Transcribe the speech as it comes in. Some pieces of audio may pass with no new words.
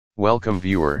Welcome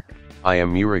viewer, I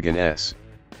am Murugan S.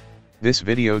 This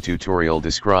video tutorial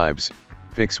describes,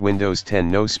 fix Windows 10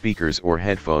 no speakers or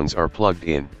headphones are plugged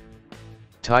in.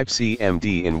 Type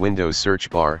CMD in Windows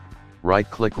search bar,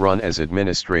 right-click Run as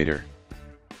administrator.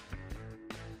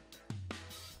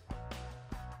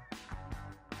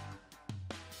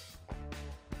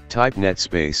 Type net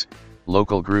space,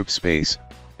 local group space,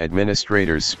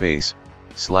 administrators space,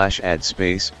 /add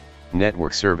space,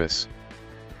 network service.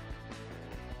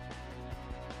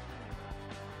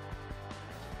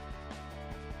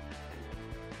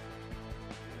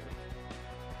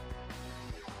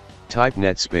 Type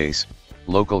net space,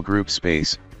 local group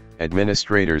space,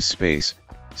 administrators space,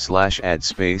 /add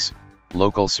space,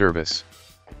 local service.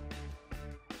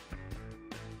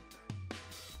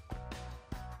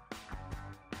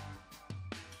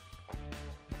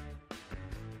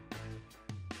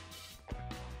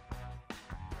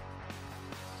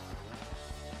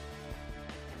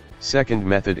 Second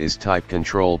method is type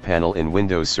Control Panel in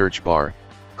Windows search bar,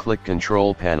 click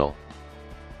Control Panel.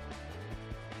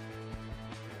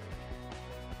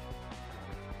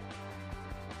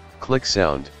 Click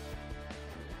Sound.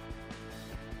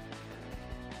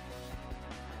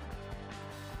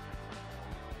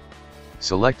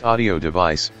 Select Audio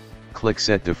Device, click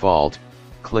Set Default,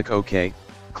 click OK,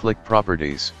 click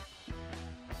Properties.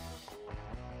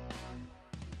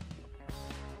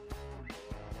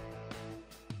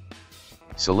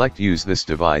 Select Use this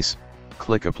device,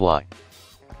 click Apply.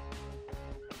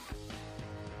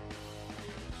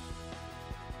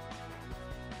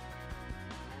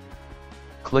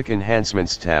 Click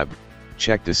Enhancements tab,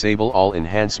 check Disable all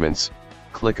enhancements,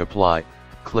 click Apply,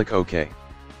 click OK.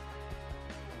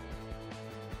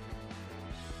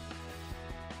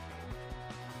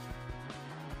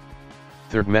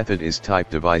 Third method is type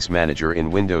Device Manager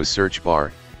in Windows search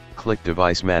bar, click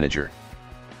Device Manager.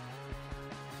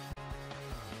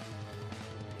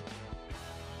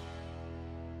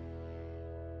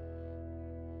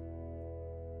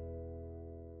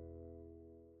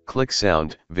 Click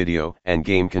Sound, Video, and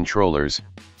Game Controllers,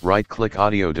 right-click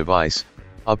Audio Device,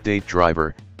 Update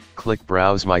Driver, click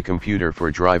Browse My Computer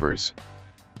for drivers.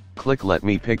 Click Let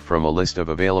me pick from a list of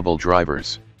available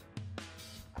drivers.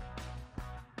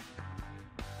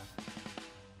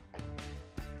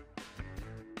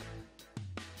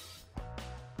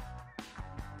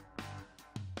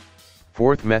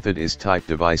 Fourth method is type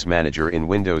Device Manager in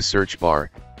Windows search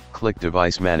bar, click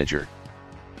Device Manager.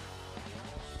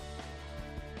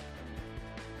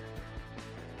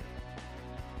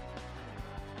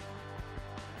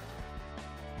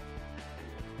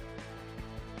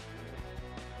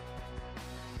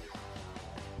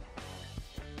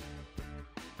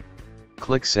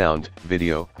 Click Sound,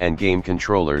 Video, and Game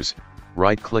Controllers,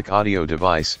 right-click Audio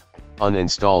Device,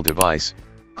 Uninstall Device,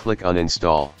 click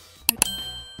Uninstall.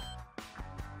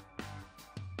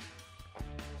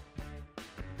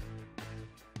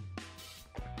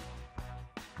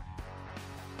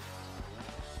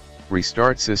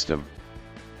 Restart system.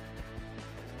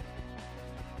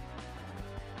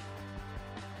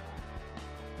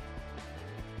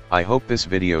 I hope this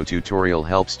video tutorial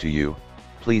helps to you.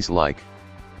 Please like,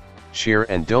 share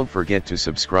and don't forget to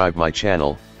subscribe my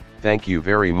channel. Thank you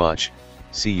very much.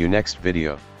 See you next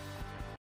video.